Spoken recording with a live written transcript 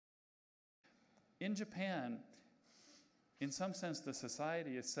in Japan, in some sense, the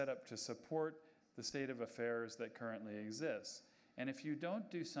society is set up to support the state of affairs that currently exists. And if you don't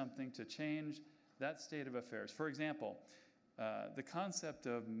do something to change that state of affairs, for example, the concept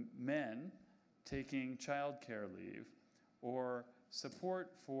of men taking childcare leave, or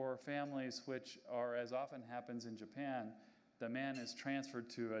support for families which are, as often happens in Japan, the man is transferred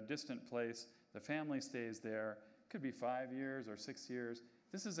to a distant place, the family stays there, could be 5 years or 6 years.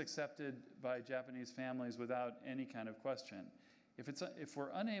 This is accepted by Japanese families without any kind of question. If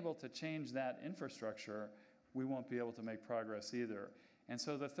we're unable to change that infrastructure, we won't be able to make progress either. And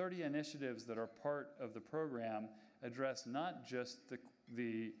so the 30 initiatives that are part of the program address not just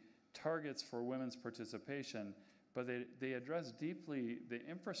the targets for women's participation, but they address deeply the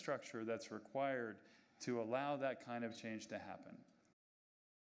infrastructure that's required to allow that kind of change to happen.